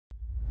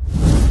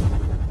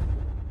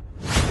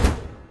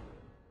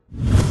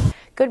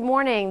Good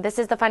morning. This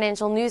is the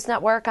Financial News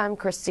Network. I'm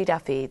Christy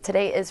Duffy.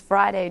 Today is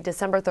Friday,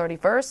 December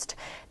 31st.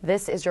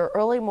 This is your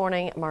early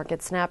morning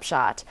market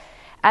snapshot.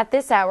 At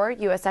this hour,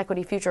 U.S.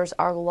 equity futures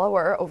are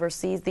lower.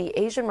 Overseas, the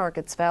Asian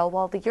markets fell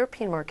while the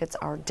European markets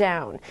are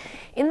down.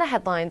 In the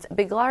headlines,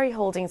 Biglari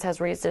Holdings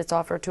has raised its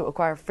offer to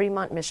acquire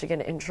Fremont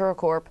Michigan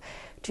InsuraCorp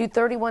to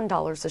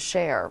 $31 a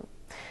share.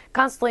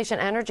 Constellation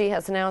Energy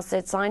has announced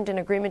it signed an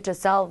agreement to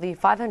sell the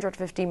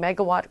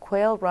 550-megawatt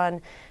Quail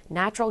Run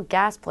natural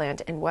gas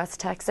plant in West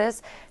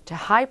Texas to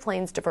High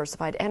Plains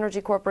Diversified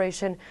Energy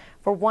Corporation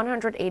for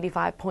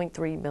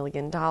 $185.3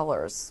 million.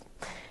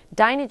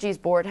 Dynegy's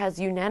board has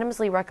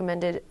unanimously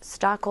recommended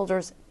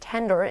stockholders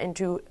tender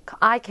into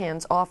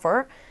Icahn's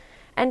offer,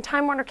 and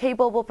Time Warner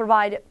Cable will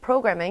provide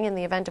programming in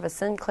the event of a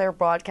Sinclair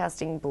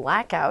Broadcasting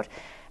blackout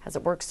as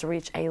it works to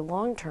reach a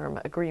long-term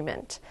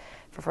agreement.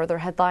 For further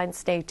headlines,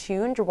 stay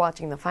tuned. You're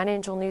watching the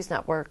Financial News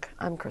Network.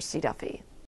 I'm Christy Duffy.